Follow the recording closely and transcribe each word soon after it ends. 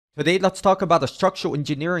Today, let's talk about a structural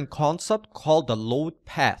engineering concept called the load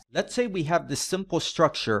path. Let's say we have this simple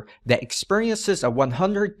structure that experiences a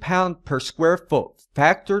 100 pound per square foot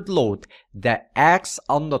factored load that acts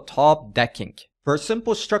on the top decking. For a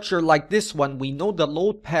simple structure like this one, we know the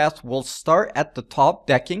load path will start at the top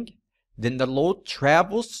decking, then the load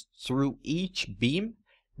travels through each beam,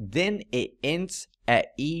 then it ends at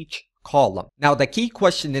each column. Now, the key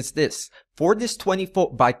question is this: for this 20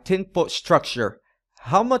 foot by 10 foot structure,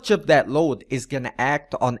 how much of that load is going to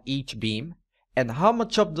act on each beam, and how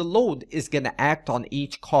much of the load is going to act on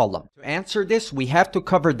each column? To answer this, we have to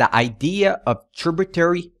cover the idea of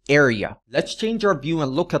tributary area. Let's change our view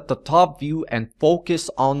and look at the top view and focus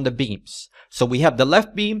on the beams. So we have the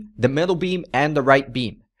left beam, the middle beam, and the right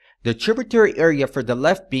beam. The tributary area for the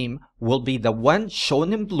left beam will be the one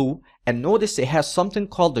shown in blue, and notice it has something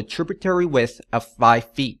called the tributary width of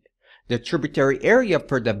 5 feet. The tributary area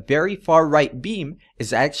for the very far right beam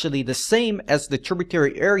is actually the same as the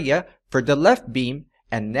tributary area for the left beam,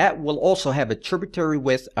 and that will also have a tributary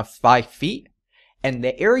width of 5 feet. And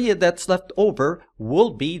the area that's left over will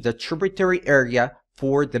be the tributary area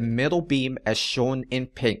for the middle beam as shown in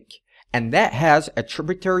pink, and that has a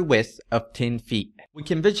tributary width of 10 feet. We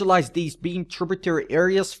can visualize these beam tributary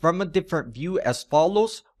areas from a different view as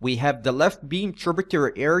follows. We have the left beam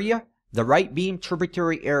tributary area, the right beam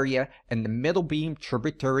tributary area, and the middle beam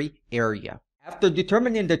tributary area. After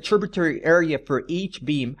determining the tributary area for each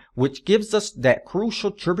beam, which gives us that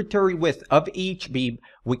crucial tributary width of each beam,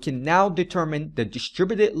 we can now determine the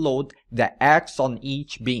distributed load that acts on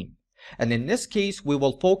each beam. And in this case, we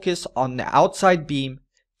will focus on the outside beam.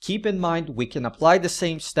 Keep in mind, we can apply the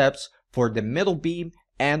same steps for the middle beam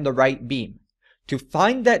and the right beam. To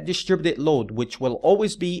find that distributed load, which will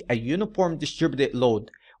always be a uniform distributed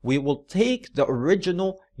load, we will take the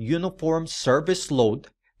original uniform service load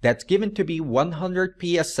that's given to be 100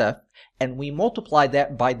 psf, and we multiply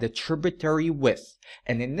that by the tributary width.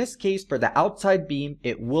 And in this case, for the outside beam,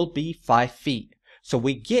 it will be 5 feet. So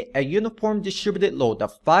we get a uniform distributed load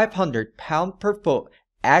of 500 pound per foot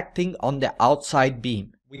acting on the outside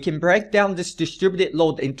beam. We can break down this distributed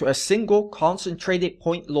load into a single concentrated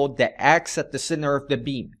point load that acts at the center of the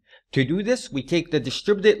beam. To do this, we take the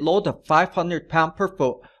distributed load of 500 pound per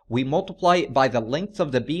foot, we multiply it by the length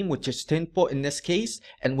of the beam, which is 10 foot in this case,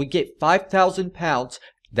 and we get 5,000 pounds.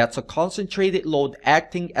 That's a concentrated load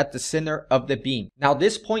acting at the center of the beam. Now,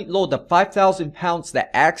 this point load of 5,000 pounds that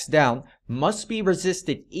acts down must be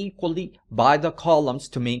resisted equally by the columns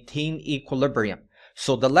to maintain equilibrium.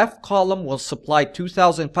 So the left column will supply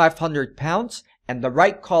 2,500 pounds, and the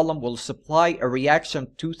right column will supply a reaction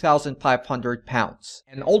of 2,500 pounds.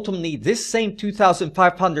 And ultimately, this same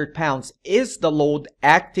 2,500 pounds is the load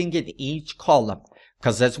acting in each column.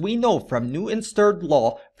 Because as we know from Newton's third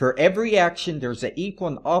law, for every action there's an equal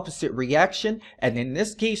and opposite reaction, and in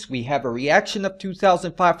this case we have a reaction of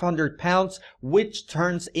 2,500 pounds which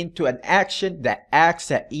turns into an action that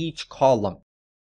acts at each column.